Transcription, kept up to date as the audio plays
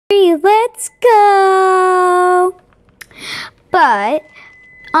Let's go. But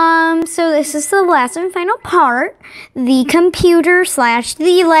so this is the last and final part, the computer slash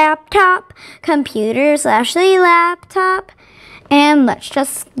the laptop, and let's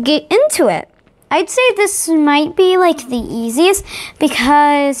just get into it. I'd say this might be like the easiest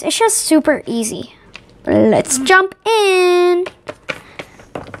because it's just super easy. Let's jump in.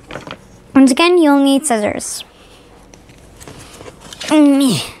 Once again, you'll need scissors.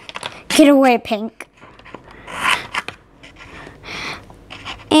 Get away, Pink.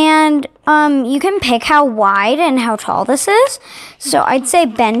 And you can pick how wide and how tall this is. So I'd say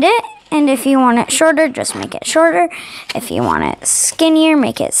bend it, and if you want it shorter, just make it shorter. If you want it skinnier,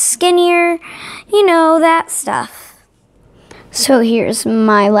 make it skinnier. You know, that stuff. So here's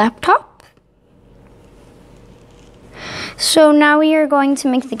my laptop. So now we are going to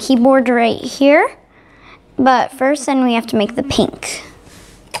make the keyboard right here. But first, then we have to make the pink.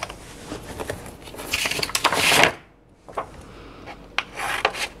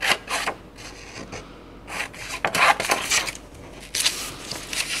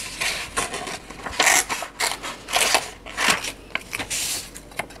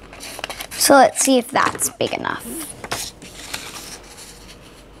 So let's see if that's big enough.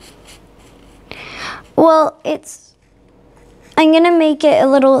 Well, I'm gonna make it a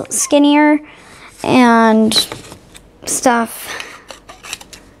little skinnier and stuff.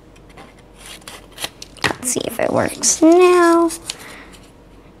 Let's see if it works now.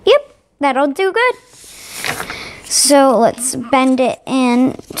 Yep, that'll do good. So let's bend it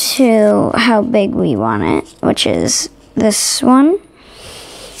into how big we want it, which is this one.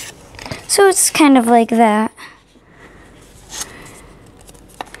 So it's kind of like that.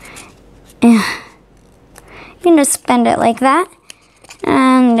 You can just bend it like that.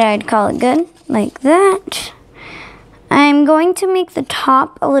 And I'd call it good, like that. I'm going to make the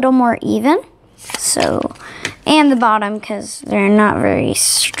top a little more even. So, and the bottom, because they're not very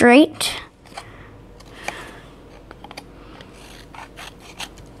straight.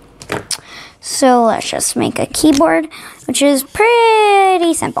 So let's just make a keyboard, which is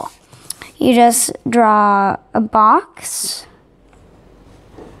pretty simple. You just draw a box.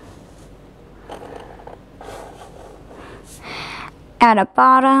 Add a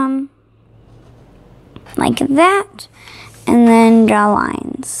bottom, like that, and then draw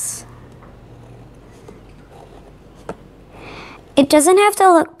lines. It doesn't have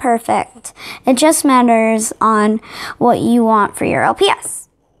to look perfect. It just matters on what you want for your LPS,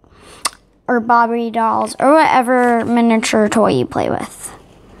 or Barbie dolls, or whatever miniature toy you play with.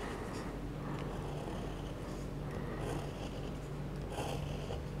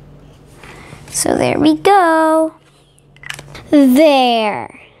 So there we go.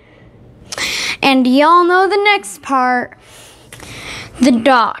 There. And y'all know the next part. The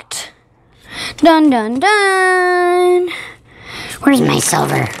dot. Dun dun dun. Where's my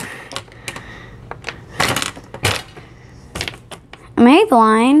silver? Am I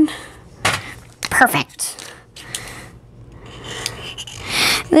blind? Perfect.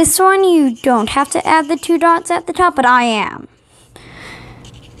 This one you don't have to add the 2 dots at the top, but I am.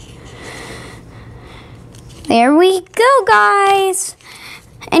 There we go, guys.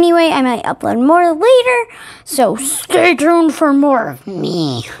 Anyway, I might upload more later, so stay tuned for more of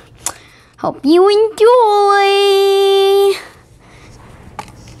me. Hope you enjoy.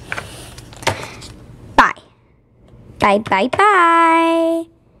 Bye. Bye, bye, bye.